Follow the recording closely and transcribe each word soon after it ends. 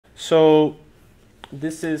So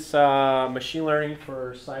this is machine learning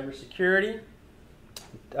for cybersecurity.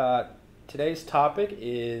 Today's topic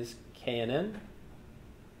is KNN.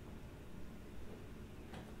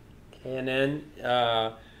 KNN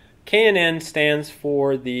stands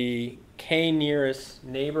for the K nearest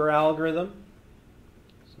neighbor algorithm.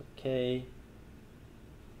 So K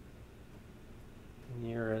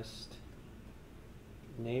nearest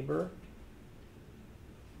neighbor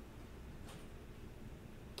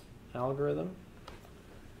algorithm.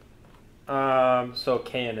 So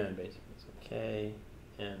KNN basically. So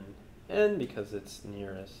KNN because it's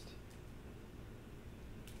nearest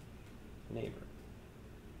neighbor.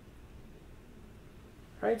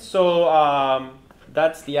 Right, so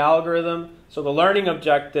that's the algorithm. So the learning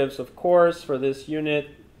objectives, of course, for this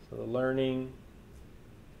unit. So the learning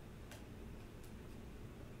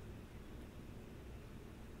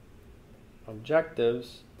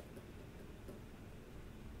objectives,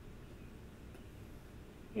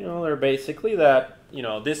 they're basically that,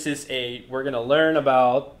 this is we're going to learn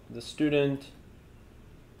about the student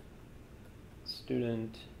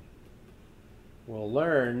will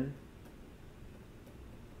learn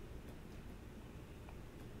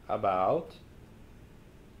about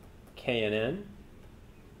KNN,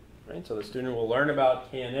 right? So the student will learn about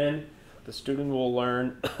KNN. The student will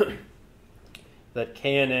learn that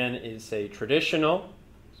KNN is a traditional.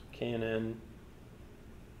 So KNN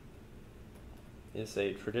is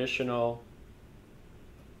a traditional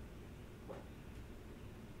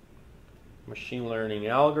machine learning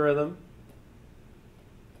algorithm.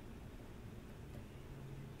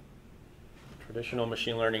 Traditional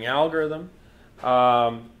machine learning algorithm.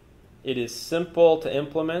 It is simple to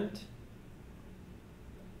implement.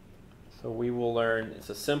 So we will learn it's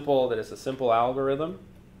a simple algorithm.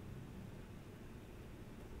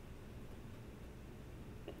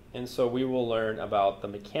 And so we will learn about the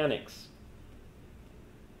mechanics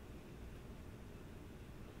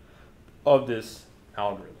of this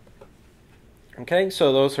algorithm. Okay,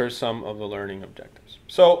 so those are some of the learning objectives.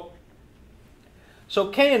 So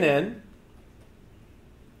KNN,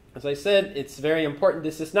 as I said, it's very important.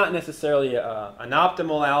 This is not necessarily an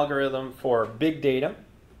optimal algorithm for big data.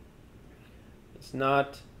 It's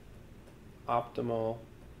not optimal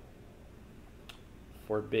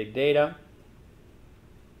for big data.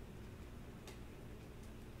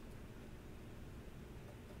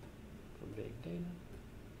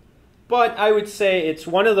 But I would say it's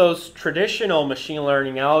one of those traditional machine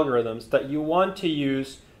learning algorithms that you want to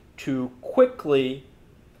use to quickly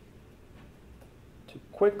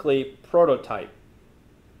prototype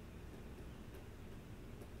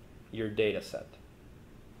your data set.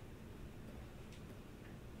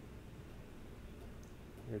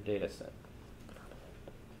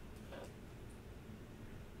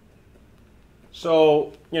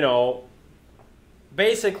 So,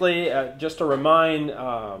 basically, just to remind,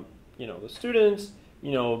 the students,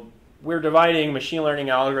 we're dividing machine learning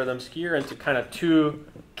algorithms here into kind of two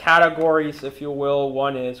categories, if you will.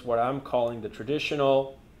 One is what I'm calling the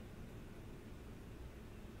traditional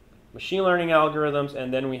machine learning algorithms,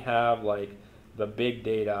 and then we have like the big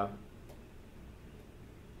data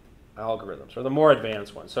algorithms, or the more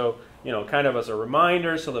advanced ones. So, kind of as a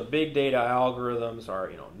reminder, so the big data algorithms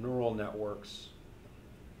are, neural networks.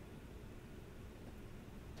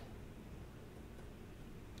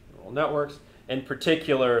 Networks, in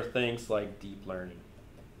particular things like deep learning.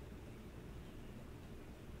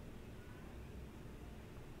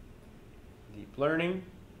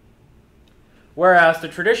 Whereas the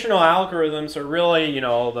traditional algorithms are really,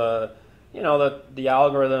 the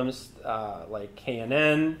algorithms like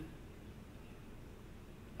KNN,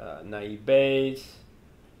 naive Bayes,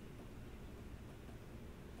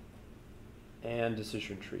 and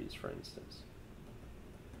decision trees, for instance.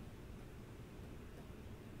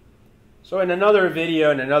 So in another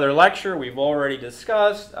video, in another lecture, we've already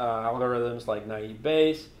discussed algorithms like naive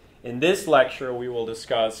Bayes. In this lecture, we will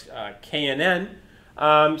discuss KNN.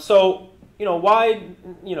 So, why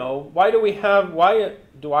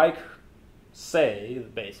do I say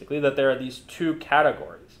basically that there are these two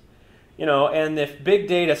categories? And if big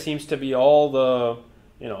data seems to be all the,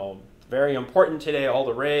 very important today, all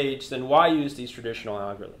the rage, then why use these traditional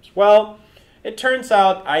algorithms? Well, it turns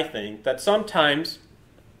out, I think, that sometimes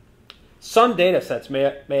some data sets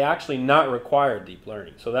may actually not require deep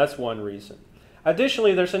learning, so that's one reason.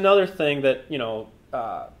 Additionally, there's another thing that,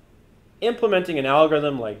 implementing an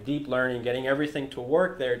algorithm like deep learning, getting everything to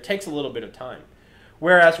work there, it takes a little bit of time.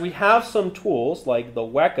 Whereas we have some tools, like the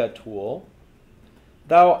Weka tool,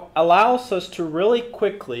 that allows us to really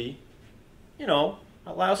quickly,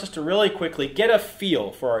 allows us to really quickly get a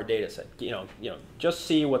feel for our data set. Just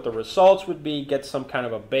see what the results would be, get some kind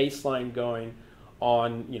of a baseline going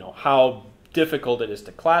on, how difficult it is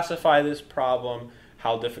to classify this problem,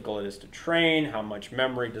 how difficult it is to train, how much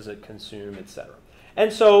memory does it consume, etc.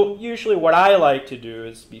 And so usually what I like to do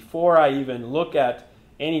is, before I even look at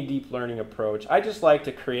any deep learning approach, I just like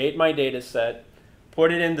to create my data set,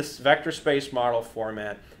 put it in this vector space model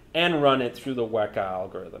format, and run it through the Weka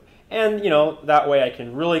algorithm. And that way I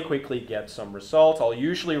can really quickly get some results. I'll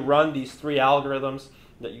usually run these 3 algorithms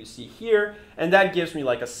that you see here, and that gives me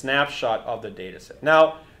like a snapshot of the data set.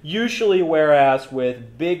 Now, usually, whereas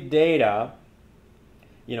with big data,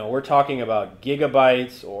 we're talking about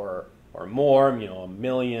gigabytes or more, a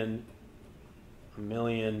million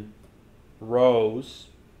rows.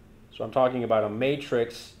 So I'm talking about a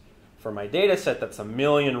matrix for my data set that's 1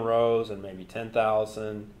 million rows and maybe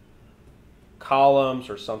 10,000 columns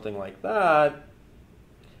or something like that.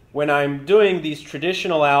 When I'm doing these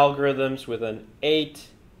traditional algorithms with an 8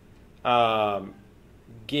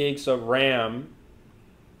 gigs of RAM,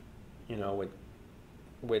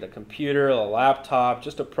 with a computer, a laptop,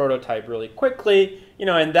 just a prototype really quickly,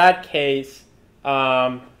 in that case,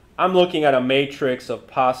 I'm looking at a matrix of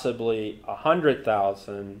possibly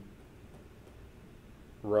 100,000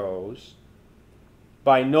 rows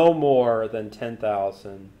by no more than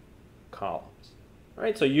 10,000 columns.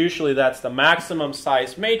 Right? So usually that's the maximum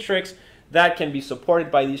size matrix that can be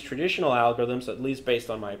supported by these traditional algorithms, at least based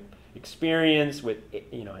on my experience with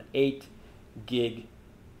an 8 gig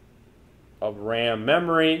of RAM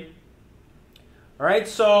memory. All right,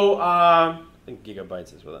 so I think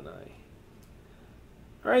gigabytes is with an I.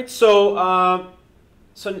 All right, so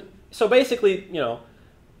so basically,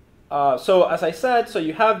 so as I said, so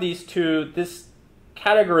you have this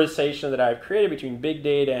categorization that I've created between big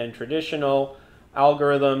data and traditional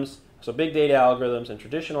algorithms. So big data algorithms and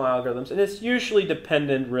traditional algorithms, and it's usually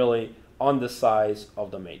dependent really on the size of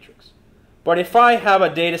the matrix. But if I have a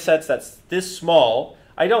data set that's this small,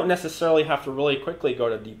 I don't necessarily have to really quickly go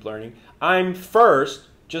to deep learning. I'm first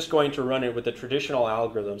just going to run it with the traditional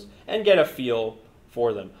algorithms and get a feel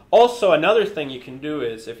for them. Also, another thing you can do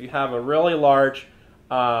is, if you have a really large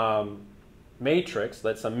matrix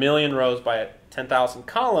that's 1 million rows by 10,000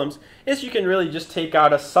 columns, is you can really just take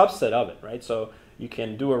out a subset of it, right? So you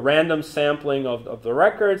can do a random sampling of the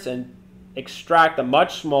records and extract a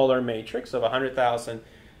much smaller matrix of 100,000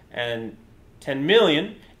 and 10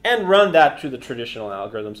 million and run that through the traditional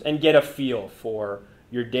algorithms and get a feel for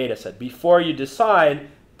your data set before you decide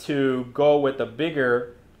to go with a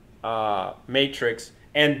bigger matrix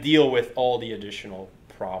and deal with all the additional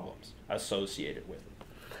problems associated with it.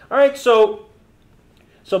 All right, so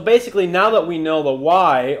basically, now that we know the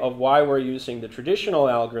why of why we're using the traditional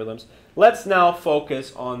algorithms, let's now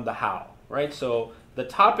focus on the how, right? So the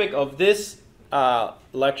topic of this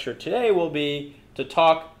lecture today will be to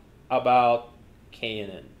talk about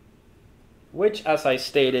KNN, which, as I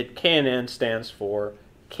stated, KNN stands for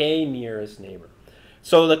K nearest neighbor.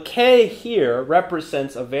 So the K here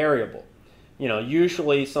represents a variable,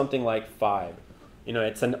 usually something like 5.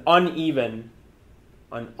 It's an uneven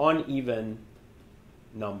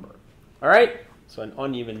number. All right, so an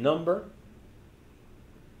uneven number.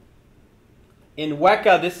 In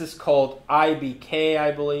Weka, this is called IBK,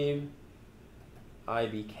 I believe.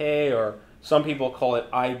 IBK, or some people call it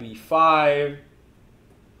IB5,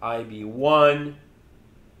 IB1.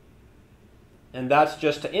 And that's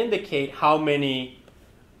just to indicate how many,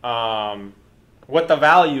 what the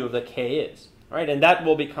value of the K is. Right? And that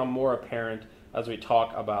will become more apparent as we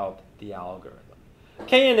talk about the algorithm.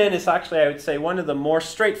 KNN is actually, I would say, one of the more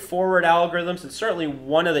straightforward algorithms. It's certainly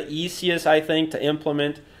one of the easiest, I think, to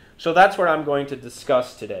implement. So that's what I'm going to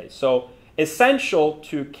discuss today. So essential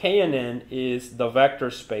to KNN is the vector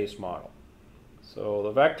space model. So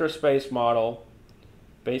the vector space model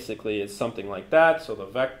basically is something like that. So the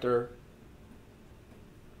vector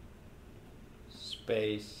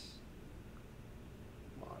space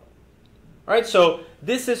model. All right, so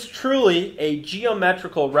this is truly a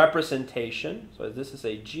geometrical representation. So this is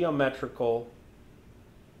a geometrical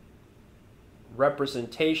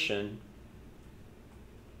representation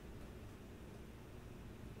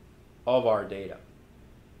of our data.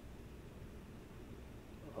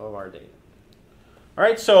 All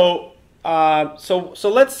right, so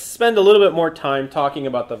let's spend a little bit more time talking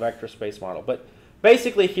about the vector space model. But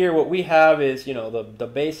basically here what we have is,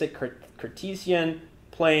 the basic Cartesian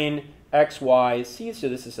plane X, Y, Z. So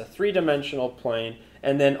this is a 3-dimensional plane,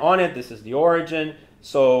 and then on it this is the origin.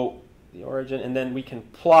 So the origin, and then we can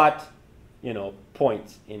plot,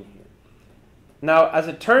 points in here. Now, as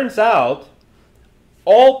it turns out,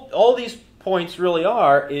 all these points really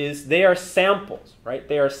are is they are samples, right?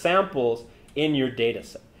 They are samples in your data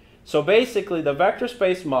set. So basically, the vector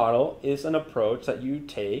space model is an approach that you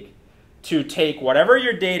take to take whatever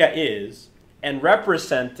your data is and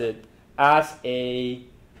represent it as a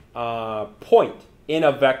point in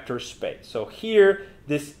a vector space. So here,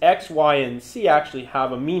 this x, y, and z actually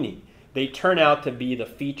have a meaning. They turn out to be the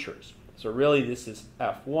features. So really, this is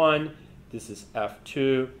F1, this is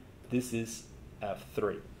F2, this is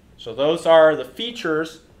F3. So those are the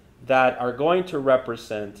features that are going to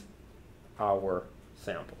represent our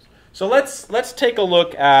samples. So let's take a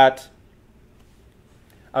look at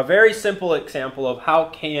a very simple example of how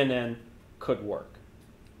KNN could work.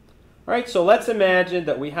 All right, so let's imagine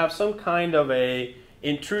that we have some kind of a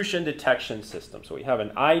intrusion detection system. So we have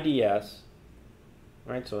an IDS,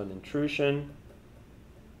 right? So an intrusion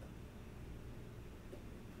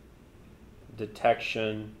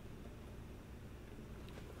detection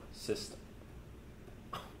system.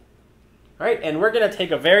 All right, and we're going to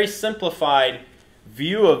take a very simplified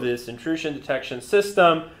view of this intrusion detection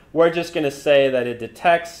system. We're just going to say that it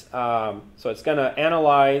detects, so it's going to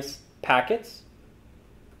analyze packets.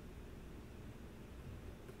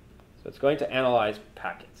 So it's going to analyze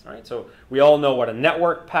packets, right? So we all know what a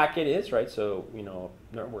network packet is, right? So we know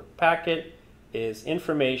network packet is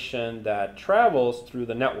information that travels through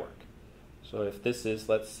the network. So if this is,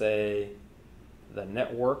 let's say, the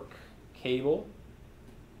network cable,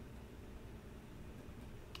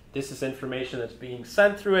 this is information that's being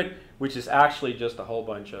sent through it, which is actually just a whole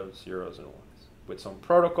bunch of zeros and ones with some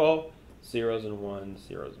protocol, zeros and ones,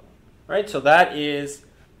 zeros and ones. Right? So that is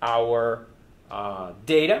our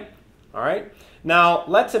data. All right. Now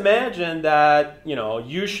let's imagine that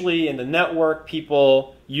usually in the network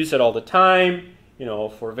people use it all the time,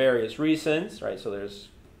 for various reasons, right? So there's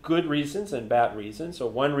good reasons and bad reasons. So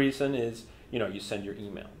one reason is you send your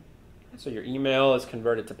email. So your email is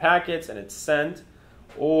converted to packets and it's sent,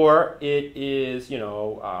 or it is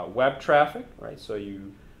web traffic, right? So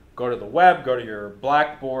you go to the web, go to your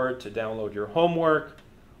Blackboard to download your homework,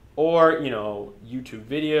 or YouTube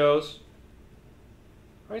videos.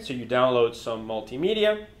 Right, so you download some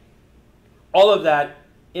multimedia. All of that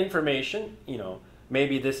information,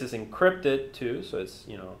 maybe this is encrypted too, so it's,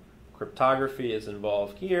 cryptography is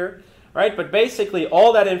involved here, right? But basically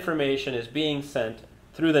all that information is being sent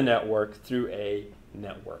through the network through a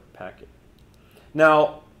network packet.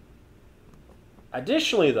 Now,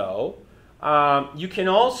 additionally though, you can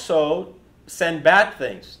also send bad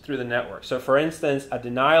things through the network. So for instance, a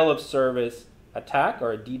denial of service attack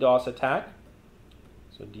or a DDoS attack.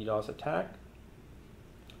 So DDoS attack,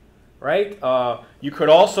 right? You could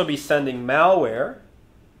also be sending malware,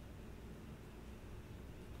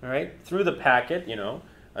 all right, through the packet,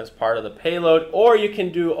 as part of the payload, or you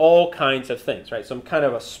can do all kinds of things, right? Some kind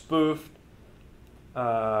of a spoofed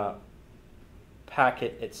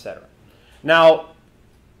packet, etc. Now,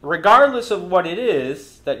 regardless of what it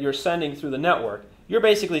is that you're sending through the network, you're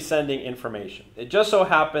basically sending information. It just so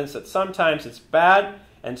happens that sometimes it's bad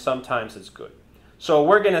and sometimes it's good. So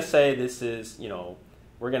we're going to say this is,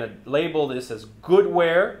 we're going to label this as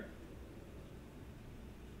goodware,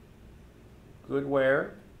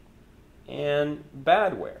 and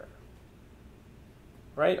badware,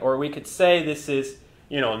 right? Or we could say this is,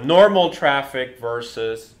 normal traffic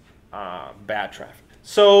versus bad traffic.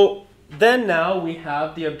 So then now we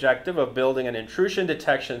have the objective of building an intrusion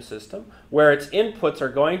detection system where its inputs are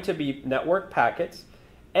going to be network packets.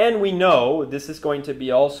 And we know this is going to be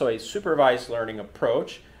also a supervised learning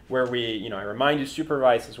approach where we, I remind you,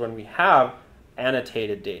 supervised is when we have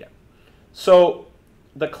annotated data. So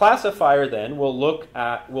the classifier then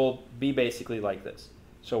will be basically like this.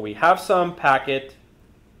 So we have some packet,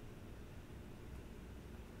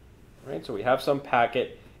 right? So we have some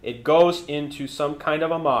packet. It goes into some kind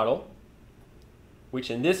of a model, which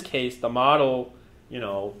in this case, the model,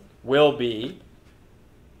 will be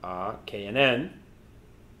KNN,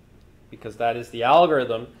 because that is the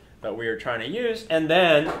algorithm that we are trying to use. And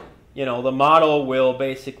then, the model will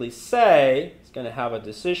basically say, it's going to have a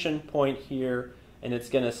decision point here, and it's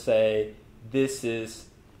going to say,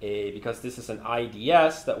 because this is an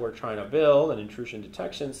IDS that we're trying to build, an intrusion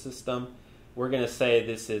detection system, we're going to say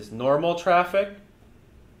this is normal traffic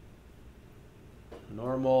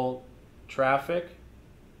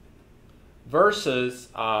versus,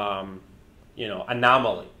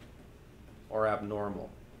 anomaly or abnormal.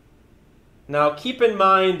 Now, keep in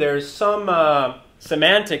mind there's some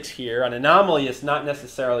semantics here. An anomaly is not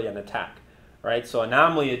necessarily an attack, right? So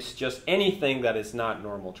anomaly, it's just anything that is not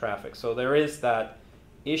normal traffic. So there is that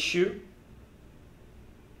issue.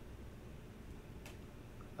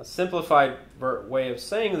 A simplified way of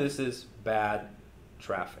saying this is bad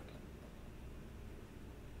traffic.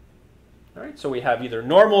 All right, so we have either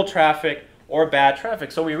normal traffic or bad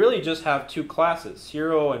traffic. So we really just have two classes,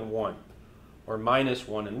 0 and 1, or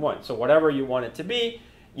 -1 and 1. So whatever you want it to be,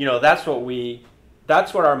 that's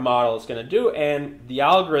what our model is going to do, and the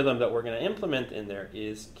algorithm that we're going to implement in there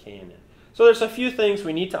is KNN. So there's a few things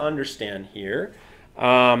we need to understand here.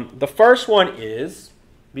 The first one is,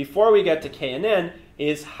 before we get to KNN,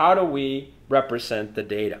 is how do we represent the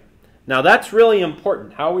data? Now that's really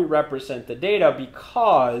important, how we represent the data,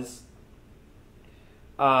 because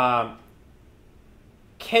KNN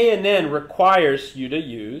requires you to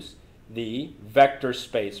use the vector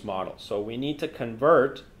space model. So we need to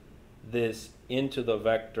convert this into the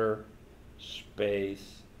vector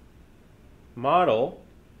space model,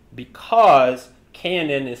 because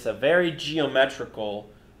KNN is a very geometrical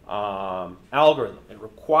algorithm. It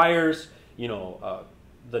requires,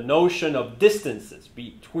 the notion of distances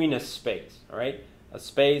between a space, all right? A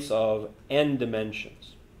space of n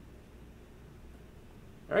dimensions.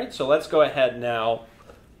 All right, so let's go ahead now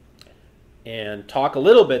and talk a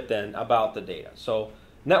little bit then about the data. So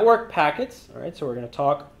network packets, all right, so we're going to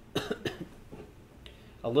talk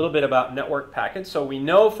a little bit about network packets. So we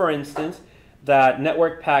know, for instance, that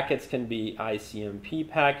network packets can be ICMP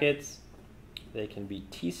packets, they can be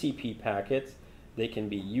TCP packets, they can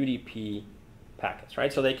be UDP packets,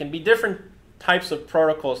 right? So they can be different types of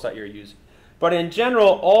protocols that you're using. But in general,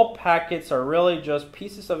 all packets are really just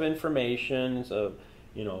pieces of information of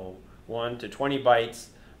 1 to 20 bytes,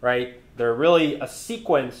 right? They're really a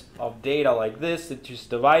sequence of data like this that just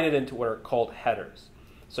divided into what are called headers.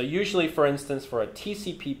 So usually, for instance, for a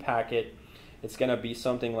TCP packet, it's going to be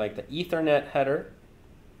something like the Ethernet header,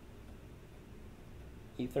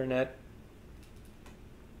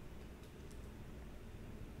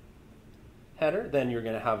 then you're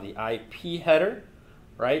going to have the IP header,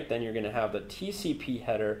 right? Then you're going to have the TCP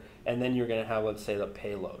header, and then you're going to have, let's say, the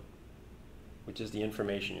payload, which is the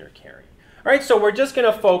information you're carrying. All right, so we're just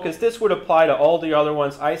going to focus. This would apply to all the other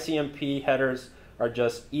ones. ICMP headers are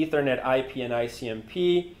just Ethernet, IP, and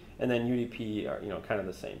ICMP, and then UDP are kind of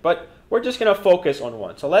the same. But we're just going to focus on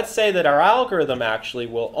one. So let's say that our algorithm actually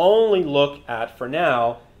will only look at, for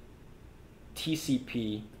now,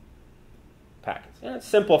 TCP packets. And let's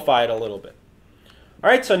simplify it a little bit. All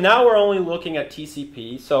right, so now we're only looking at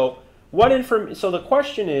TCP. So so the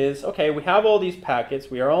question is, okay, we have all these packets.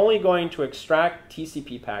 We are only going to extract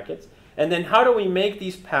TCP packets. And then how do we make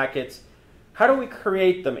these packets, how do we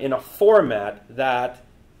create them in a format that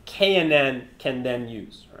KNN can then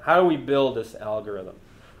use? How do we build this algorithm?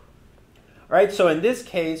 All right, so in this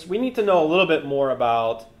case, we need to know a little bit more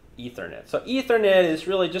about Ethernet. So Ethernet is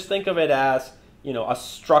really, just think of it as, a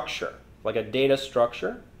structure, like a data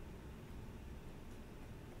structure.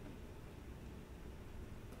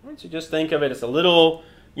 Right, so just think of it as a little,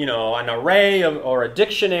 an array of, or a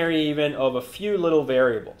dictionary even, of a few little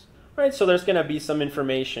variables. Right, so there's going to be some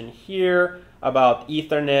information here about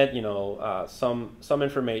Ethernet, some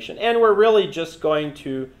information. And we're really just going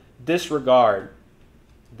to disregard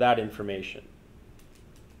that information.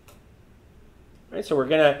 Right, so we're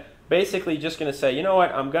going to basically just going to say, you know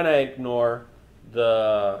what, I'm going to ignore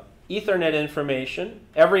the Ethernet information.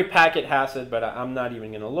 Every packet has it, but I'm not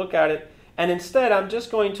even going to look at it. And instead, I'm just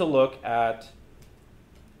going to look at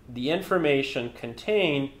the information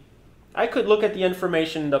contained. I could look at the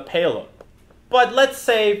information in the payload. But let's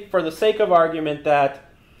say, for the sake of argument, that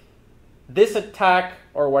this attack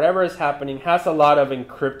or whatever is happening has a lot of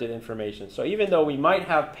encrypted information. So even though we might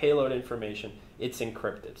have payload information, it's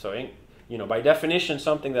encrypted. So by definition,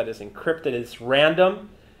 something that is encrypted is random,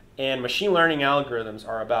 and machine learning algorithms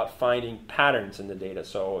are about finding patterns in the data.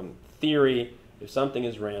 So in theory, if something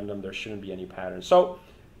is random, there shouldn't be any patterns. So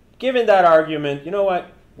given that argument, you know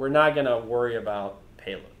what? We're not going to worry about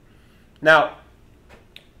payload. Now,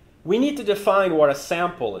 we need to define what a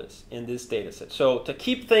sample is in this data set. So to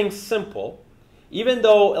keep things simple, even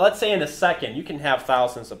though, let's say in a second, you can have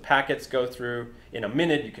thousands of packets go through. In a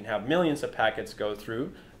minute, you can have millions of packets go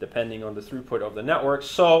through, depending on the throughput of the network.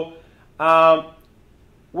 So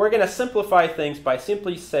we're going to simplify things by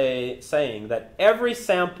simply saying that every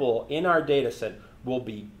sample in our data set will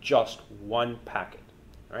be just one packet.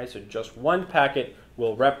 All right, so just one packet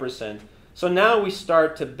will represent. So now we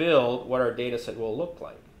start to build what our data set will look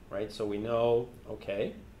like. Right, so we know,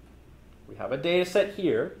 okay, we have a data set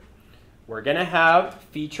here. We're going to have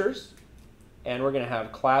features, and we're going to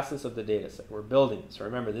have classes of the data set. We're building. So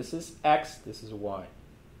remember, this is X, this is Y.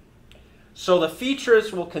 So the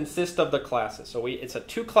features will consist of the classes. So it's a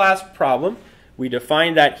two-class problem. We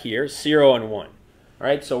define that here, 0 and 1. All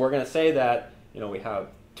right, so we're going to say that we have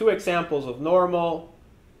two examples of normal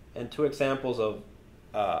and 2 examples of,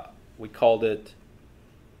 we called it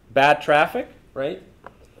bad traffic, right?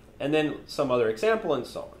 And then some other example and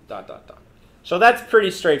so on, dot, dot, dot. So that's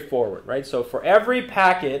pretty straightforward, right? So for every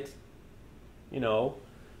packet, you know,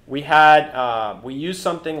 we used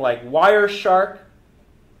something like Wireshark,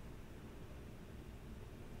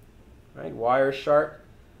 right? Wireshark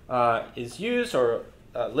is used, or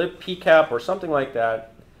libpcap or something like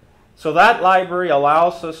that. So that library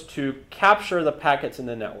allows us to capture the packets in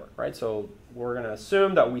the network, right? So we're going to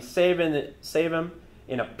assume that we save them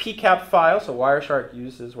in a pcap file. So Wireshark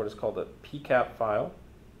uses what is called a pcap file.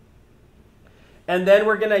 And then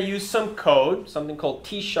we're going to use some code, something called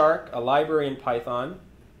tshark, a library in Python,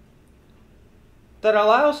 that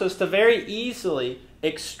allows us to very easily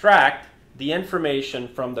extract the information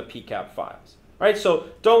from the pcap files. Right? So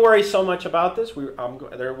don't worry so much about this.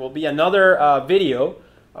 There will be another video,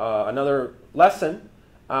 another lesson,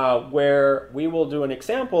 where we will do an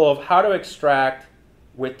example of how to extract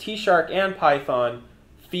with tshark and Python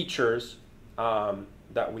features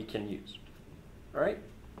that we can use. All right?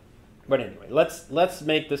 But anyway, let's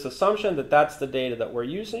make this assumption that that's the data that we're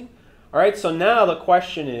using. All right, so now the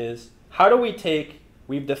question is, how do we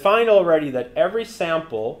we've defined already that every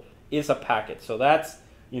sample is a packet. So that's,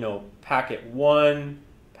 you know, packet 1,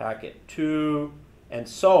 packet 2, and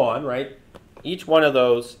so on, right? Each one of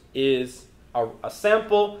those is a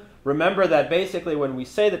sample. Remember that basically when we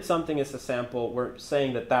say that something is a sample, we're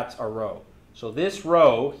saying that that's a row. So this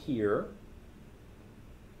row here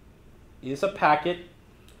is a packet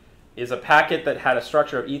that had a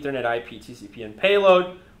structure of Ethernet, IP, TCP, and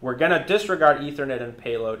payload. We're going to disregard Ethernet and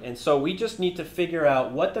payload, and so we just need to figure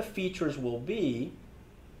out what the features will be,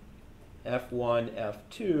 F1,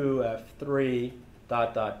 F2, F3,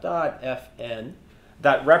 dot, dot, dot, Fn,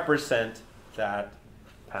 that represent that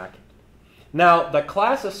packet. Now, the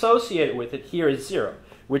class associated with it here is 0,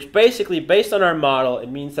 which basically, based on our model, it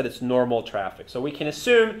means that it's normal traffic. So we can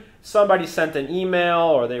assume somebody sent an email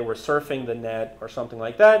or they were surfing the net or something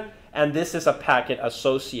like that, and this is a packet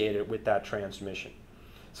associated with that transmission.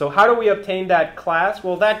 So how do we obtain that class?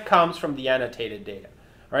 Well, that comes from the annotated data,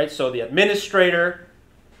 right? So the administrator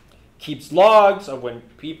keeps logs of when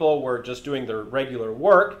people were just doing their regular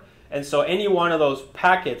work, and so any one of those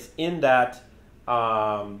packets in that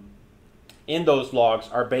in those logs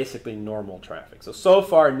are basically normal traffic. So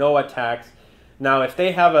far, no attacks. Now, if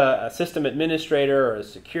they have a system administrator or a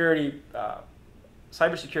security,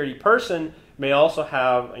 cybersecurity person, may also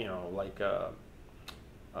have, you know, like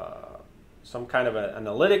some kind of an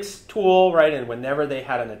analytics tool, right? And whenever they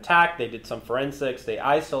had an attack, they did some forensics, they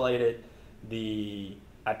isolated the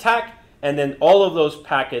attack, and then all of those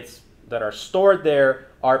packets that are stored there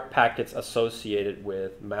are packets associated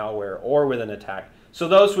with malware or with an attack. So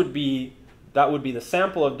that would be the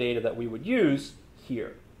sample of data that we would use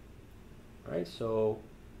here. Right? So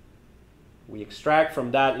we extract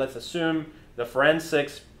from that. Let's assume the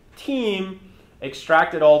forensics team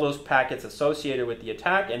extracted all those packets associated with the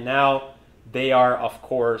attack, and now they are, of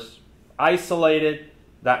course, isolated.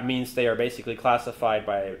 That means they are basically classified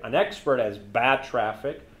by an expert as bad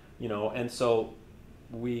traffic, you know, and so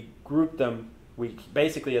we group them. We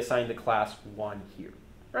basically assign the class 1 here.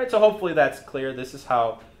 Right? So hopefully that's clear. This is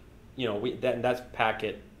how, you know, that's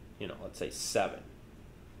packet, you know, let's say 7.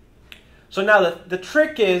 So now the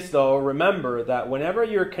trick is, though, remember that whenever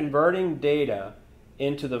you're converting data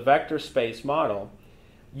into the vector space model,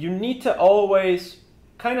 you need to always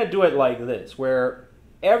kind of do it like this, where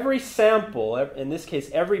every sample, in this case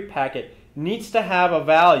every packet, needs to have a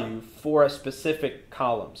value for a specific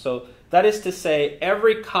column. So that is to say,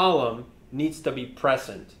 every column needs to be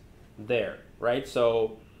present there, right?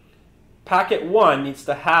 So packet 1 needs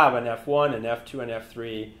to have an F1, an F2, and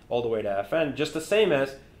F3 all the way to Fn, just the same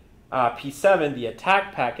as P7, the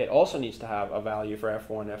attack packet, also needs to have a value for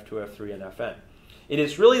F1, F2, F3, and Fn. It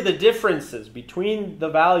is really the differences between the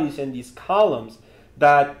values in these columns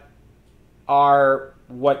that are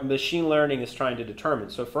what machine learning is trying to determine.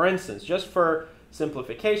 So for instance, just for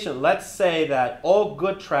simplification, let's say that all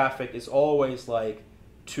good traffic is always like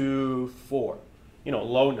 2, 4, you know,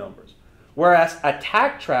 low numbers. Whereas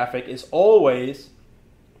attack traffic is always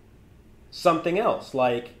something else,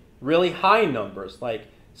 like really high numbers, like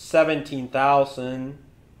 17,000,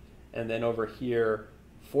 and then over here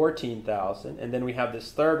 14,000, and then we have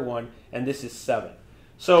this third one, and this is 7.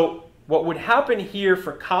 So what would happen here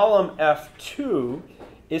for column F2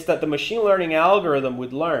 is that the machine learning algorithm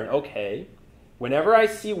would learn, okay, whenever I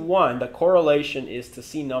see 1, the correlation is to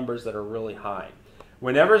see numbers that are really high.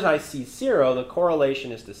 Whenever I see 0, the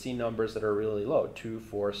correlation is to see numbers that are really low, 2,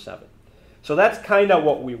 4, 7. So that's kind of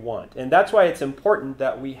what we want. And that's why it's important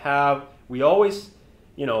that we always,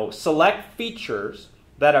 select features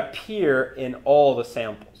that appear in all the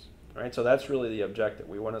samples. Right? So that's really the objective.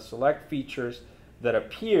 We want to select features that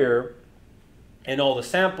appear in all the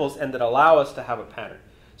samples and that allow us to have a pattern.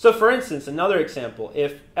 So for instance, another example,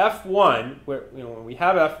 if F1, when we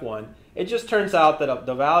have F1, it just turns out that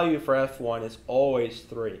the value for F1 is always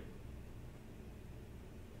 3.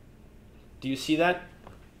 Do you see that?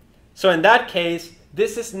 So in that case,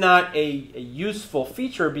 this is not a useful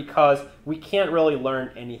feature because we can't really learn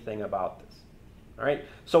anything about this. All right?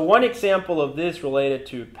 So one example of this related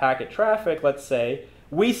to packet traffic, let's say,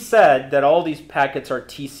 we said that all these packets are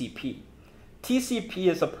TCP. TCP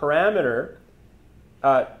is a parameter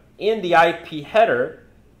in the IP header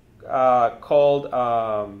called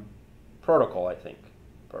protocol, I think.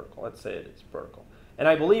 Protocol, let's say it's protocol. And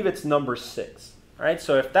I believe it's number 6. All right,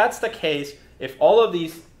 so if that's the case, if all of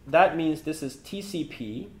these, that means this is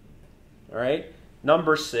TCP, all right,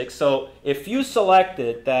 number 6. So if you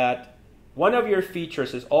selected that one of your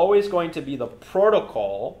features is always going to be the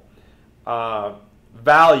protocol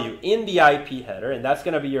value in the IP header, and that's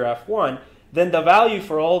going to be your F1, then the value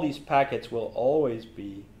for all these packets will always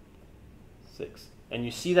be 6. And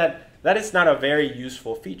you see that that is not a very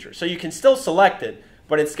useful feature. So you can still select it,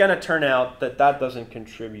 but it's going to turn out that that doesn't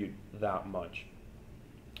contribute that much.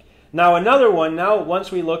 Now another one, now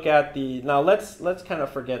once we look at the, now let's kind of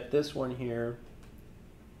forget this one here.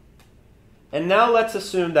 And now let's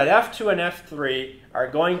assume that F2 and F3 are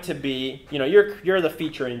going to be, you're the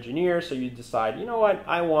feature engineer, so you decide, you know what,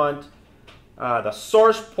 I want the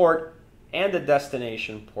source port and the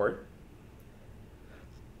destination port.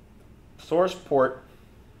 Source port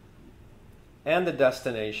and the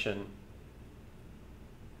destination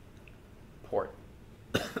port.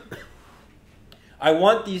 I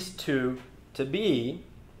want these two to be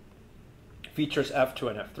features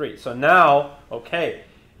F2 and F3. So now, okay,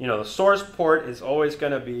 the source port is always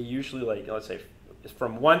going to be usually like, let's say,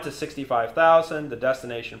 from 1 to 65,000. The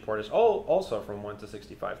destination port is also from 1 to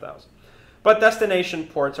 65,000. But destination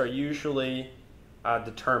ports are usually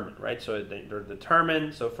determined, right? So they're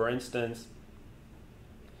determined. So for instance,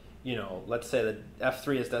 let's say that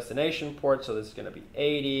F3 is destination port, so this is going to be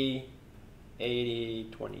 80, 80,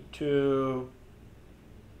 22,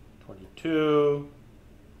 22,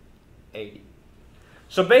 80.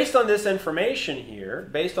 So based on this information here,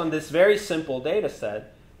 based on this very simple data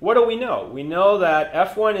set, what do we know? We know that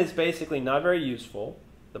F1 is basically not very useful.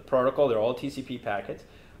 The protocol, they're all TCP packets.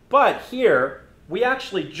 But here, we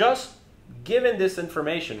actually just, given this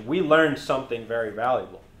information, we learned something very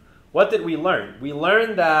valuable. What did we learn? We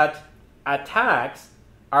learned that attacks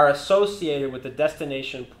are associated with the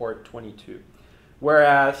destination port 22,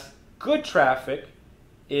 whereas good traffic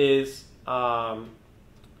is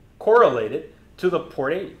correlated to the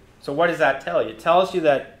port 80. So what does that tell you? It tells you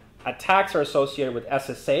that attacks are associated with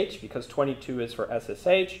SSH because 22 is for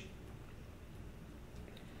SSH.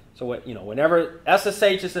 So whenever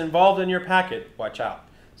SSH is involved in your packet, watch out.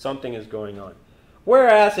 Something is going on.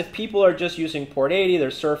 Whereas if people are just using port 80, they're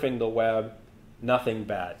surfing the web, nothing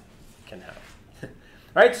bad can happen.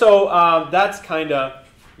 Right? So that's kind of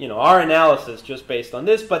our analysis just based on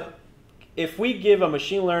this. But if we give a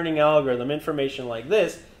machine learning algorithm information like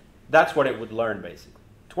this, that's what it would learn basically.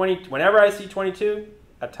 Whenever I see 22,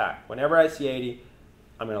 attack. Whenever I see 80,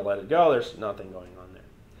 I'm going to let it go. There's nothing going on there.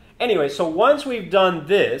 Anyway, so once we've done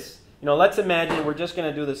this, let's imagine we're just going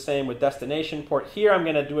to do the same with destination port. Here I'm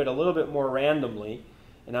going to do it a little bit more randomly,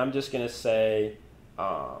 and I'm just going to say,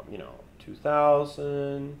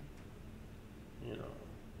 2,000,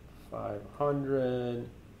 500,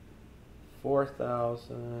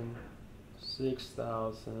 4,000,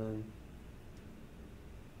 6,000,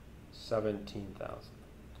 17,000.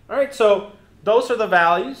 All right, so those are the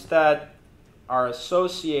values that are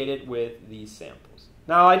associated with these samples.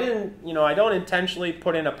 Now I don't intentionally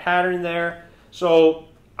put in a pattern there, so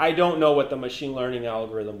I don't know what the machine learning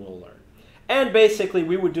algorithm will learn. And basically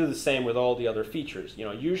we would do the same with all the other features.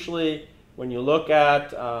 Usually when you look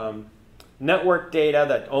at network data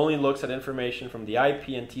that only looks at information from the IP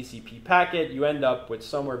and TCP packet, you end up with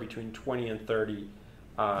somewhere between 20 and 30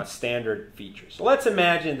 standard features. So let's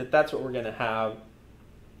imagine that that's what we're going to have.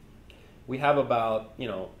 We have about,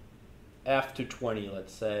 F to 20,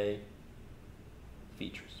 let's say,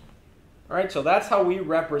 features. All right, so that's how we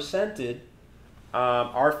represented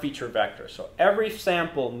our feature vector. So every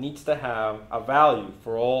sample needs to have a value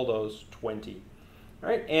for all those 20. All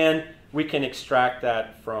right, and we can extract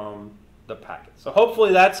that from the packet. So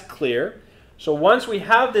hopefully that's clear. So once we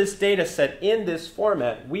have this data set in this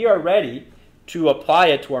format, we are ready to apply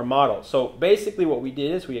it to our model. So basically what we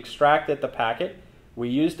did is we extracted the packet. We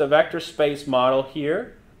used the vector space model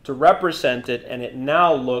here to represent it, and it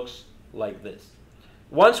now looks like this.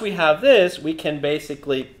 Once we have this, we can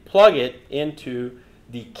basically plug it into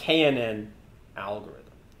the KNN algorithm.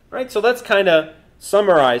 Right? So let's kind of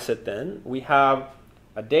summarize it then. We have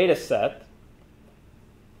a data set.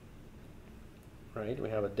 Right? We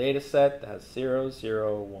have a data set that has 0,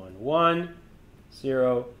 0, 1, 1,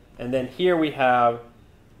 0. And then here we have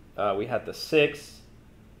the 6.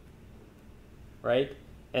 Right?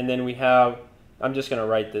 And then we have, I'm just going to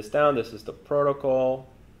write this down. This is the protocol.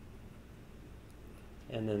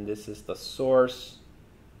 And then this is the source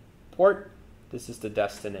port. This is the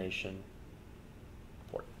destination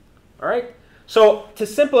port. All right? So to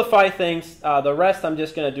simplify things, the rest I'm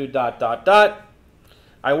just going to do ...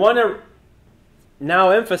 I want to now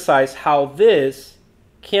emphasize how this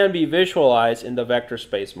can be visualized in the vector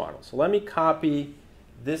space model. So let me copy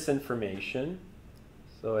this information.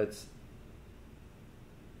 So it's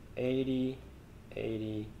 80,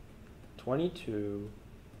 80, 22,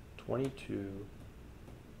 22,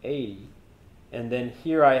 80. And then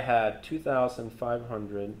here I had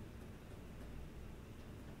 2,500,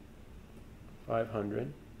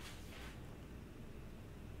 500,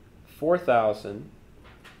 4,000,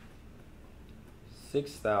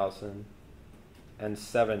 6,000, and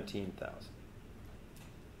 17,000.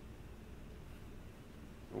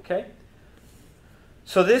 Okay?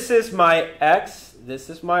 So this is my X, this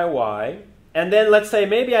is my Y, and then let's say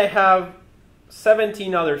maybe I have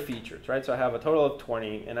 17 other features, right? So I have a total of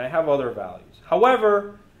 20, and I have other values.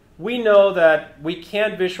 However, we know that we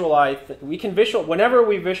can't visualize, whenever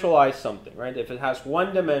we visualize something, right? If it has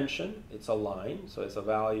one dimension, it's a line, so it's a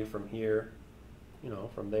value from here,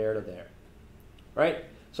 from there to there, right?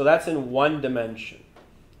 So that's in one dimension.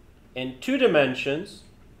 In 2 dimensions,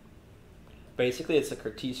 basically it's a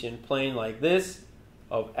Cartesian plane like this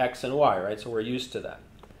of X and Y, right? So we're used to that.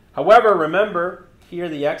 However, remember, here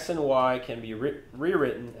the X and Y can be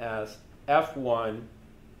rewritten as F1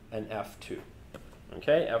 and F2.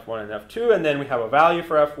 Okay, F1 and F2, and then we have a value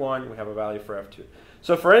for F1, we have a value for F2.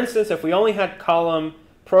 So for instance, if we only had column,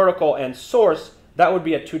 protocol, and source, that would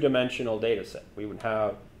be a 2-dimensional data set. We would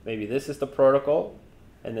have, maybe this is the protocol,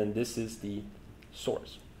 and then this is the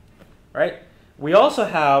source. Right? We also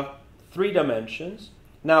have 3 dimensions.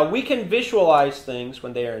 Now we can visualize things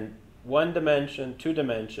when they are in 1 dimension, 2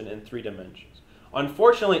 dimension, and 3 dimensions.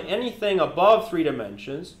 Unfortunately, anything above 3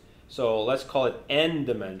 dimensions, so let's call it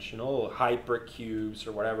n-dimensional, hypercubes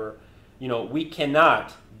or whatever, we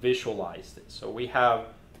cannot visualize this. So we have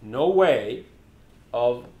no way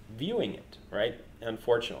of viewing it, right?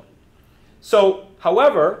 Unfortunately. So,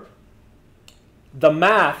 however, the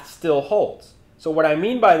math still holds. So what I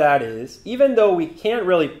mean by that is, even though we can't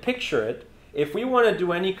really picture it, if we want to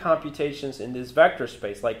do any computations in this vector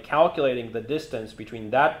space, like calculating the distance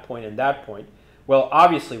between that point and that point, well,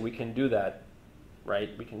 obviously we can do that, right?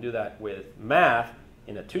 We can do that with math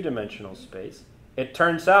in a 2-dimensional space. It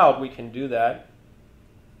turns out we can do that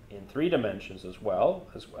in 3 dimensions as well,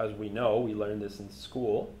 as we know. We learned this in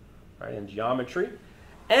school, right, in geometry.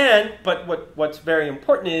 But what's very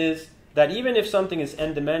important is that even if something is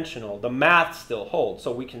n-dimensional, the math still holds.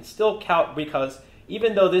 So we can still count, because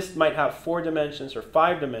even though this might have 4 dimensions or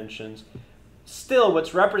 5 dimensions, still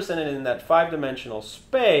what's represented in that 5-dimensional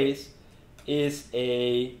space is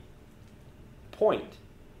a point.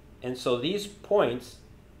 And so these points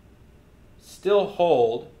still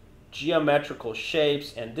hold geometrical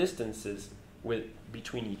shapes and distances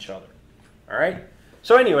between each other. All right?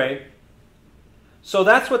 So anyway, so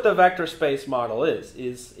that's what the vector space model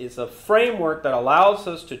is a framework that allows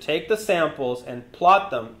us to take the samples and plot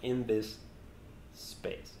them in this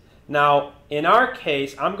space. Now, in our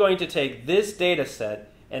case, I'm going to take this data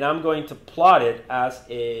set and I'm going to plot it as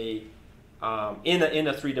in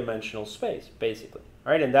a 3-dimensional space, basically.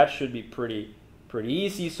 All right, and that should be pretty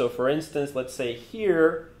easy. So, for instance, let's say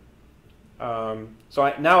here. Now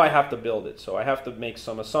I have to build it. So I have to make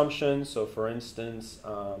some assumptions. So, for instance,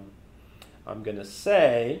 I'm going to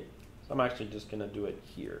say, so I'm actually just going to do it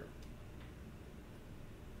here.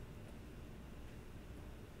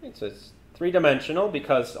 Okay, so it's 3-dimensional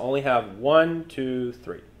because I only have 1, 2,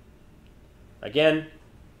 3. Again,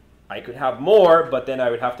 I could have more, but then I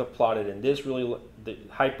would have to plot it in this the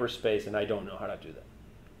hyperspace, and I don't know how to do that.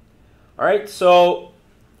 All right, so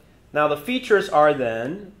now the features are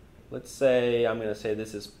then, let's say, I'm going to say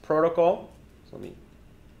this is protocol. So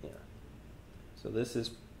So this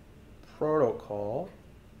is protocol,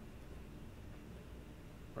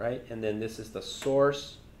 right? And then this is the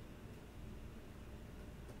source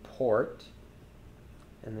port,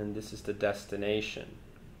 and then this is the destination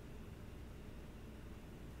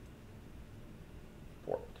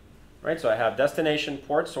port. right? So I have destination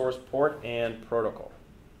port, source port, and protocol.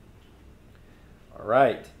 All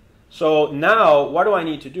right. So now what do I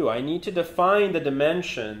need to do? I need to define the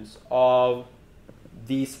dimensions of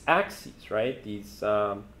these axes, right? These,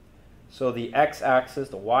 so the x-axis,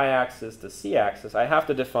 the y-axis, the z-axis, I have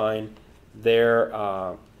to define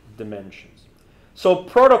their dimensions. So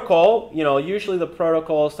protocol, usually the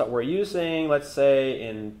protocols that we're using, let's say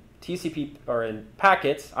in TCP or in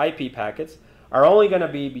packets, IP packets, are only going to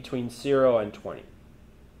be between 0 and 20.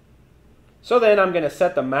 So then I'm going to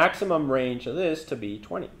set the maximum range of this to be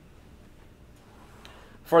 20.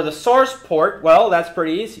 For the source port, well, that's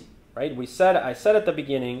pretty easy, right? I said at the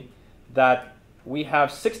beginning that we have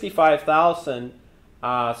 65,000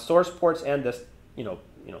 source ports and this,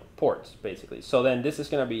 ports basically. So then this is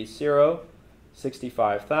going to be 0,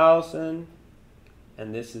 65,000,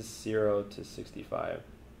 and this is 0 to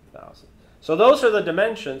 65,000. So those are the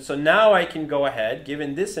dimensions. So now I can go ahead,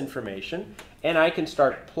 given this information, and I can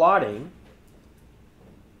start plotting.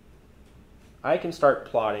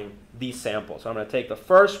 These samples. So I'm going to take the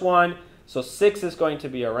first one. So 6 is going to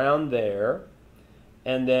be around there.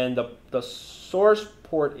 And then the source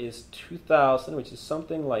port is 2000, which is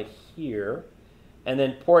something like here. And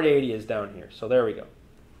then port 80 is down here. So there we go.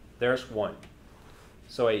 There's 1.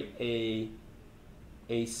 So a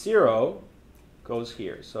 0 goes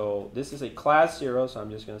here. So this is a class 0, so I'm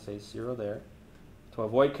just going to say 0 there. To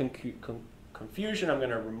avoid confusion, I'm going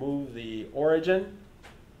to remove the origin.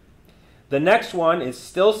 The next one is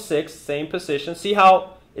still 6, same position. See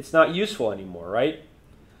how it's not useful anymore, right?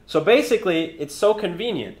 So basically, it's so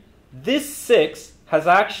convenient. This 6 has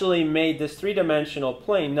actually made this 3-dimensional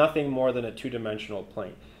plane nothing more than a 2-dimensional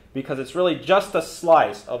plane, because it's really just a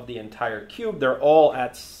slice of the entire cube. They're all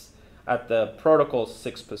at the protocol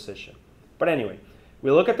 6 position. But anyway, we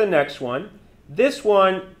look at the next one. This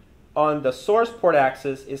one on the source port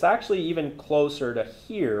axis is actually even closer to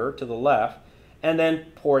here, to the left, and then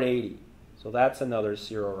port 80. So that's another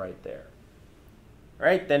 0 right there. All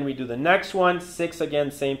right, then we do the next one. 6 again,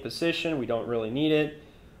 same position. We don't really need it.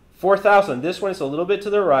 4,000. This one is a little bit to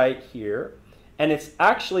the right here. And it's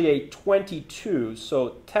actually a 22.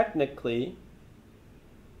 So technically,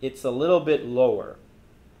 it's a little bit lower.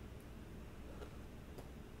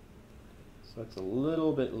 So it's a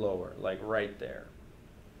little bit lower, like right there.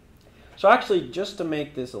 So actually, just to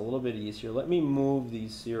make this a little bit easier, let me move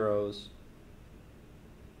these zeros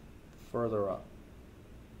further up.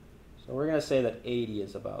 So we're going to say that 80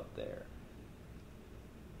 is about there.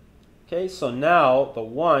 Okay, so now the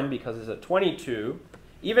 1, because it's a 22,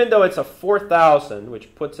 even though it's a 4,000,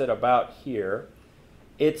 which puts it about here,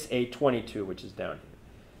 it's a 22, which is down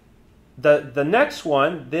here. The next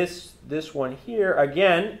one, this one here,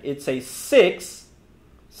 again, it's a 6.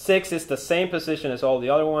 6 is the same position as all the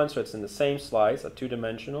other ones, so it's in the same slice, a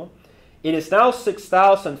 2-dimensional. It is now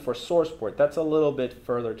 6,000 for source port. That's a little bit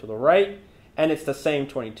further to the right. And it's the same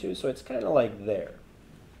 22, so it's kind of like there.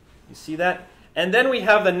 You see that? And then we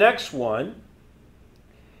have the next one,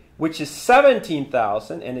 which is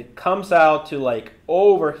 17,000, and it comes out to like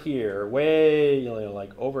over here, way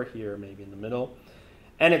like over here, maybe in the middle.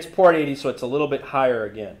 And it's port 80, so it's a little bit higher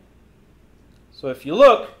again. So if you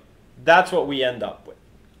look, that's what we end up with.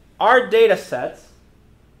 Our data sets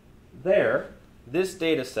there, this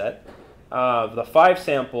data set, the 5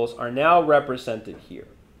 samples are now represented here.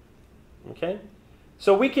 Okay?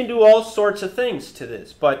 So we can do all sorts of things to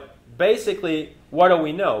this, but basically, what do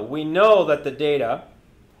we know? We know that the data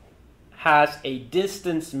has a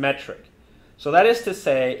distance metric. So that is to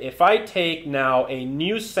say, if I take now a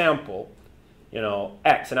new sample,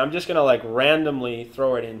 x, and I'm just going to like randomly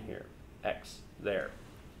throw it in here, x, there.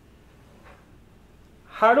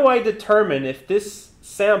 How do I determine if this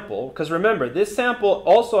sample, because remember, this sample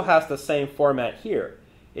also has the same format here.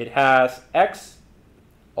 It has x,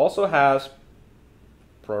 also has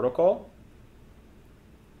protocol,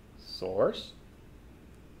 source,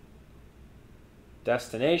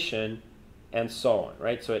 destination, and so on,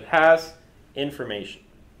 right? So it has information.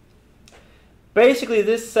 Basically,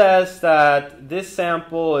 this says that this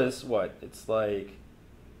sample is what? It's like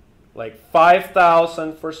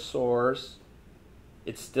 5,000 for source.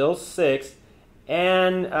 It's still 6.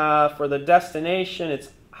 And for the destination,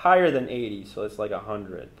 it's higher than 80, so it's like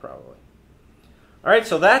 100 probably. All right,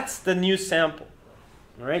 so that's the new sample.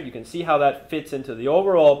 All right, you can see how that fits into the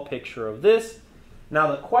overall picture of this. Now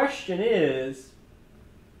the question is,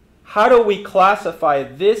 how do we classify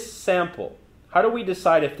this sample? How do we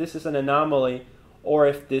decide if this is an anomaly or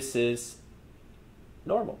if this is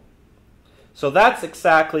normal? So that's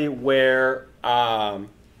exactly where KNN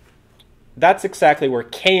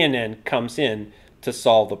comes in to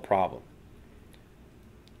solve the problem.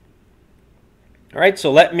 All right,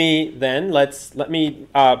 so let me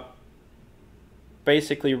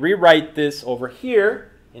basically rewrite this over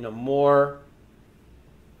here in a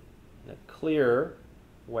clearer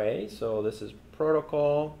way. So this is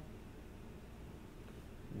protocol.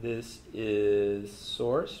 This is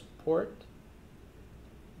source port.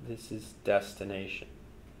 This is destination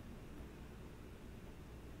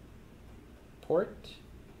port.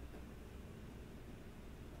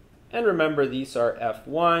 And remember, these are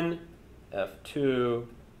F1, F2,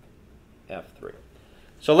 F3.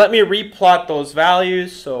 So let me replot those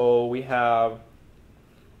values. So we have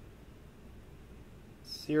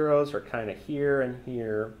zeros are kind of here and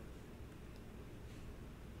here.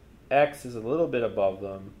 X is a little bit above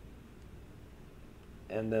them.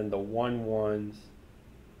 And then the 1s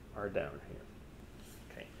are down here.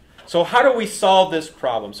 Okay. So how do we solve this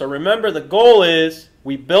problem? So remember, the goal is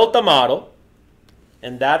we built the model.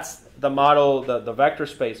 And that's the model, the vector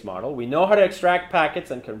space model. We know how to extract packets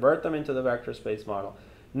and convert them into the vector space model.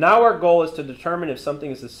 Now our goal is to determine if something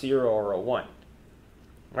is a 0 or a 1.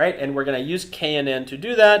 Right? And we're going to use KNN to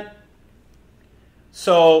do that.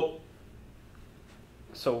 So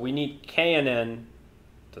we need KNN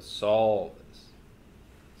to solve this.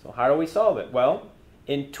 So how do we solve it? Well,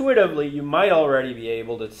 intuitively, you might already be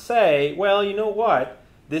able to say, well, you know what?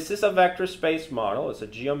 This is a vector space model. It's a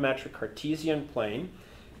geometric Cartesian plane.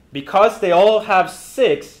 Because they all have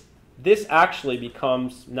 6, this actually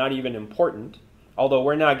becomes not even important. Although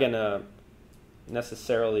we're not going to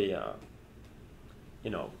necessarily,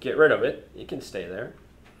 get rid of it. It can stay there.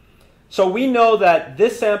 So we know that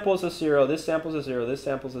this sample is a 0, this sample is a 0, this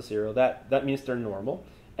sample is a 0. That means they're normal.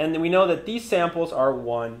 And then we know that these samples are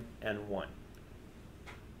 1 and 1.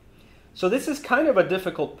 So this is kind of a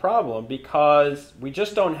difficult problem because we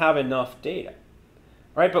just don't have enough data.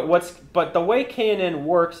 Right? But the way KNN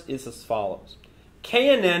works is as follows.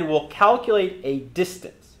 KNN will calculate a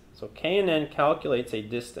distance. So KNN calculates a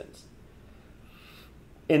distance.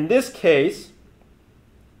 In this case,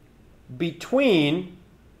 between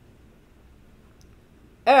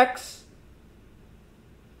X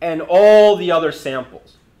and all the other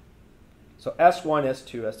samples. So S1,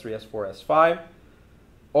 S2, S3, S4, S5.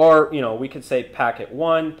 Or, we could say packet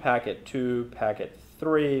 1, packet 2, packet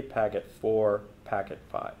 3, packet 4, packet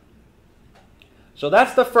 5. So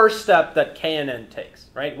that's the first step that KNN takes,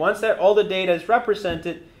 right? Once that all the data is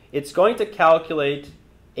represented, it's going to calculate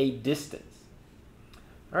a distance.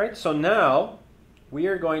 All right, so now we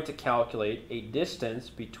are going to calculate a distance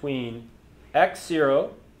between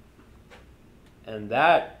x0 and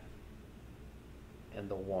that and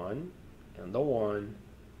the 1 and the 1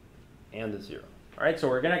 and the 0. All right, so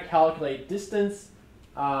we're going to calculate distance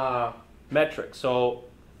metrics. So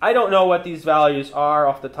I don't know what these values are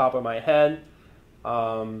off the top of my head,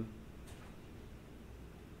 but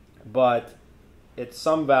it's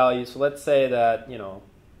some value. So let's say that,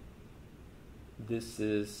 this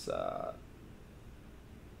is,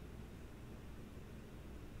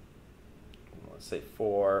 let's say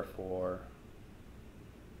 4, 4,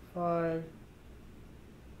 5,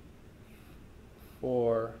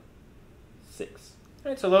 4, 6.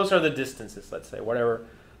 All right, so those are the distances, let's say, whatever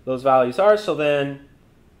those values are. So then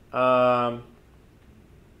I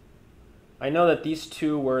know that these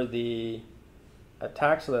two were the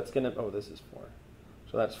attacks, so that's going to, this is 4.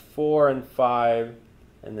 So that's 4 and 5,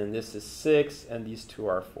 and then this is 6, and these two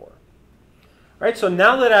are 4. All right, so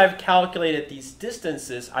now that I've calculated these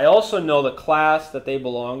distances, I also know the class that they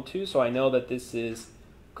belong to. So I know that this is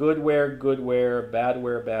goodware, goodware,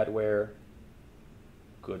 badware, badware,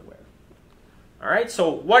 goodware. All right, so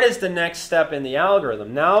what is the next step in the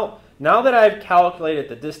algorithm? Now that I've calculated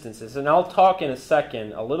the distances, and I'll talk in a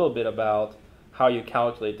second a little bit about how you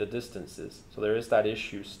calculate the distances. So there is that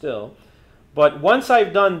issue still. But once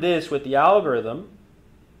I've done this with the algorithm,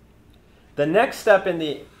 the next step in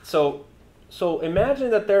the, so imagine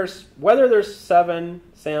that whether there's 7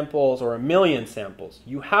 samples or 1,000,000 samples,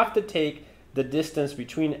 you have to take the distance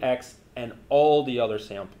between X and all the other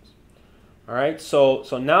samples. All right, so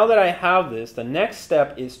now that I have this, the next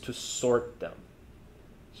step is to sort them.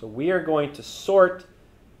 So we are going to sort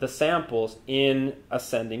the samples in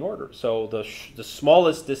ascending order. So the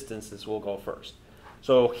smallest distances will go first.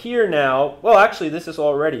 So here now, well, actually, this is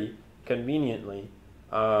already conveniently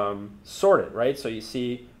sorted, right? So you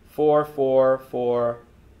see 4, 4, 4,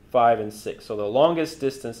 5, and 6. So the longest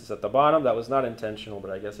distance is at the bottom. That was not intentional, but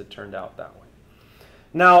I guess it turned out that way.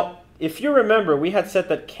 Now, if you remember, we had said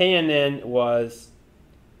that KNN was,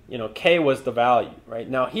 K was the value, right?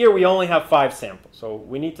 Now here we only have 5 samples, so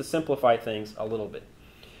we need to simplify things a little bit.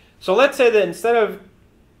 So let's say that instead of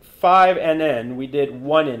 5 NN, we did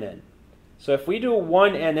 1 NN. So if we do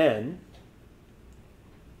 1 NN,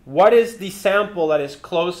 What is the sample that is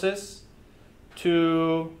closest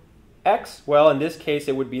to X? Well, in this case,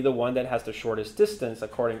 it would be the one that has the shortest distance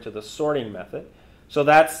according to the sorting method. So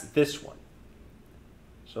that's this one.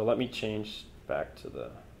 So let me change back to the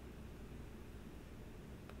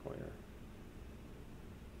pointer.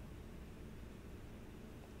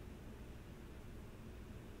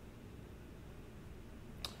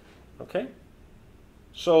 Okay.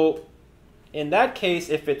 So in that case,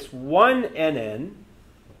 if it's 1 NN,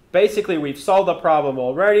 basically we've solved the problem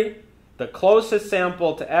already. The closest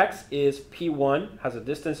sample to X is P1, has a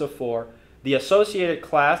distance of 4. The associated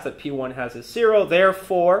class that P1 has is 0.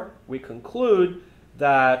 Therefore, we conclude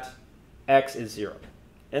that X is 0.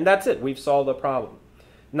 And that's it. We've solved the problem.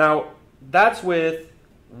 Now, that's with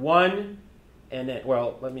 1 NN.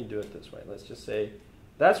 Well, let me do it this way. Let's just say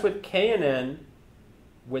that's with KNN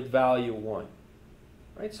with value 1.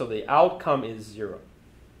 Right? So the outcome is 0.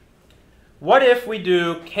 What if we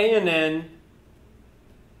do KNN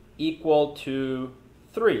equal to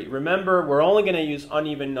 3? Remember, we're only going to use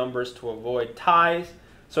uneven numbers to avoid ties.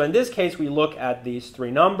 So in this case, we look at these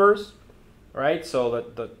 3 numbers. Right? So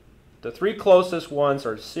the 3 closest ones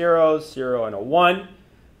are 0, 0, and a 1.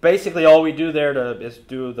 Basically, all we do there is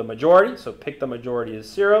do the majority. So pick the majority as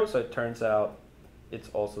 0. So it turns out it's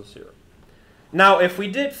also 0. Now, if we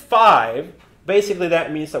did 5, basically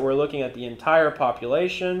that means that we're looking at the entire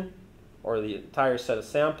population or the entire set of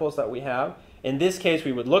samples that we have. In this case,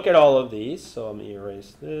 we would look at all of these. So let me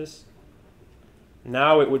erase this.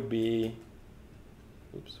 Now it would be,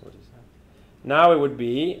 oops, what is that? Now it would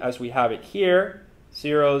be, as we have it here,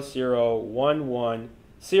 0, 0, 1, 1,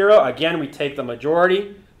 0. Again, we take the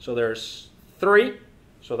majority. So there's 3.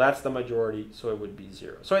 So that's the majority. So it would be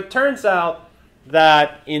 0. So it turns out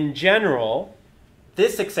that in general,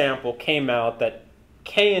 this example came out that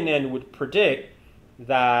KNN would predict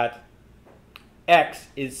that X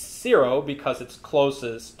is 0 because it's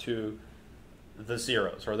closest to the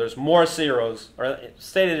zeros, or there's more zeros, or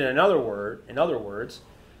stated in other words,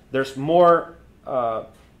 there's more, the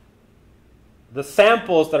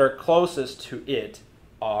samples that are closest to it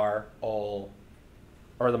are all,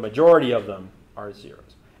 or the majority of them are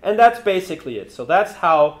zeros. And that's basically it. So that's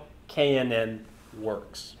how KNN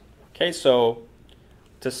works. Okay, so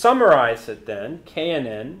to summarize it then,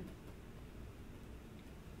 KNN,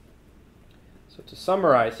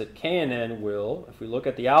 KNN will, if we look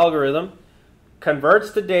at the algorithm,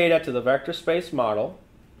 converts the data to the vector space model,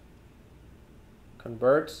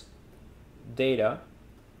 converts data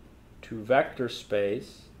to vector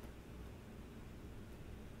space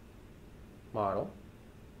model,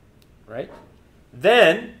 right?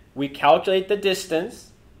 Then we calculate the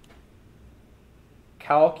distance,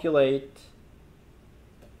 calculate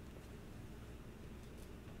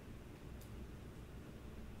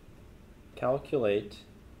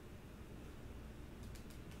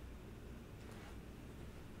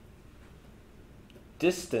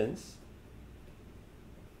distance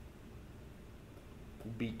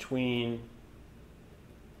between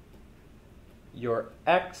your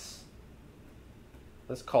X,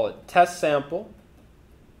 let's call it test sample,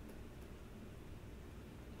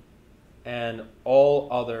 and all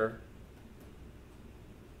other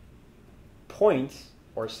points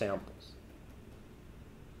or samples.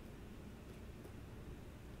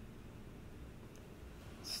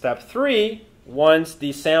 Step 3, once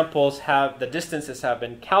the samples have, the distances have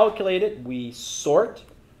been calculated, we sort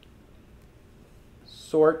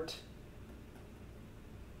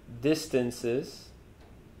distances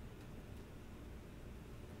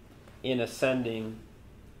in ascending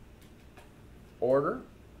order.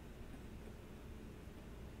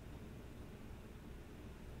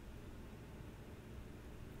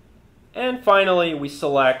 And finally, we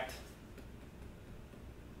select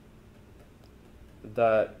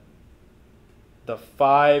the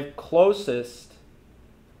 5 closest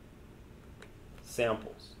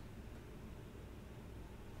samples.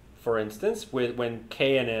 For instance, when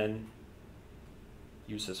KNN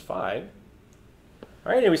uses 5,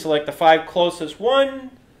 all right, and we select the 5 closest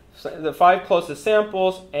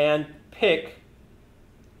samples and pick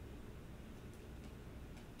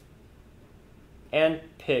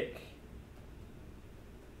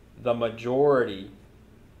the majority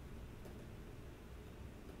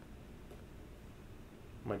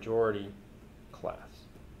class.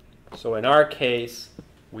 So in our case,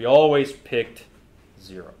 we always picked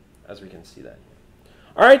 0, as we can see that here.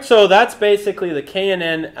 All right, so that's basically the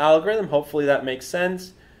KNN algorithm. Hopefully that makes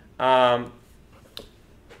sense. In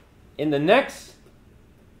the next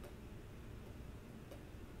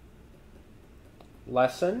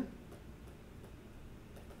lesson,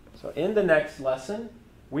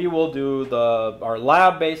 we will do our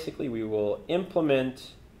lab basically. We will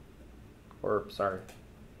implement,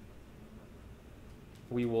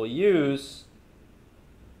 we will use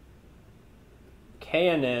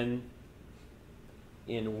KNN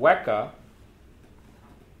in Weka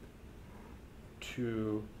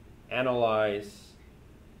to analyze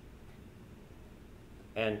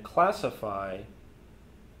and classify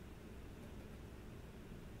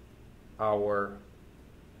our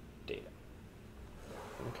data.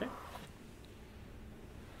 Okay.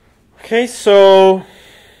 Okay, so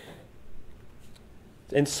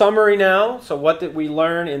in summary now, so what did we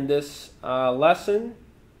learn in this lesson?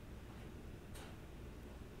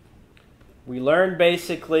 We learned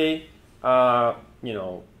basically, that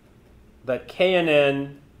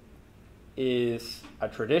KNN is a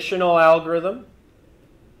traditional algorithm,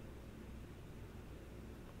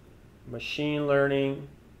 machine learning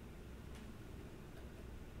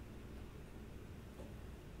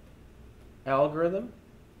algorithm,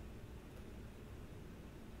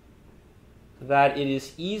 that it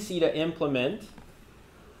is easy to implement,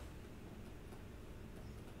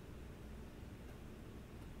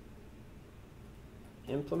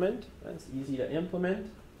 that's easy to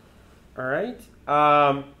implement. All right.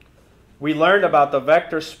 We learned about the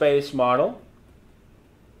vector space model.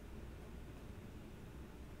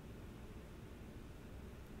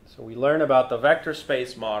 So we learned about the vector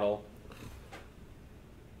space model.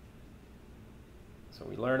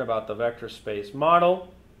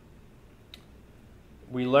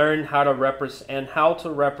 We learned how to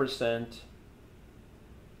represent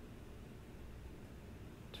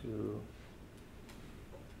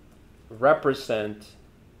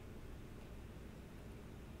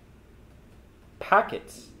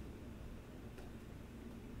packets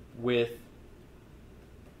with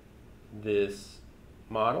this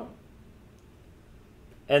model.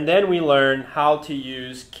 And then we learn how to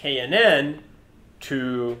use KNN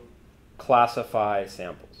to classify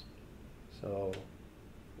samples. So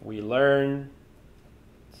we learn,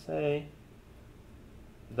 say,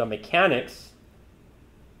 the mechanics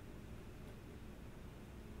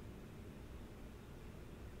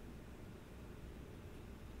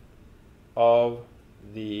of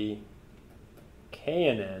the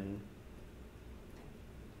KNN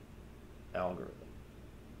algorithm.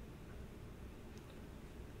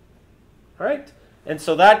 All right, and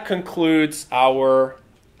so that concludes our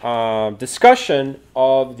discussion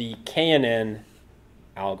of the KNN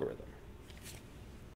algorithm.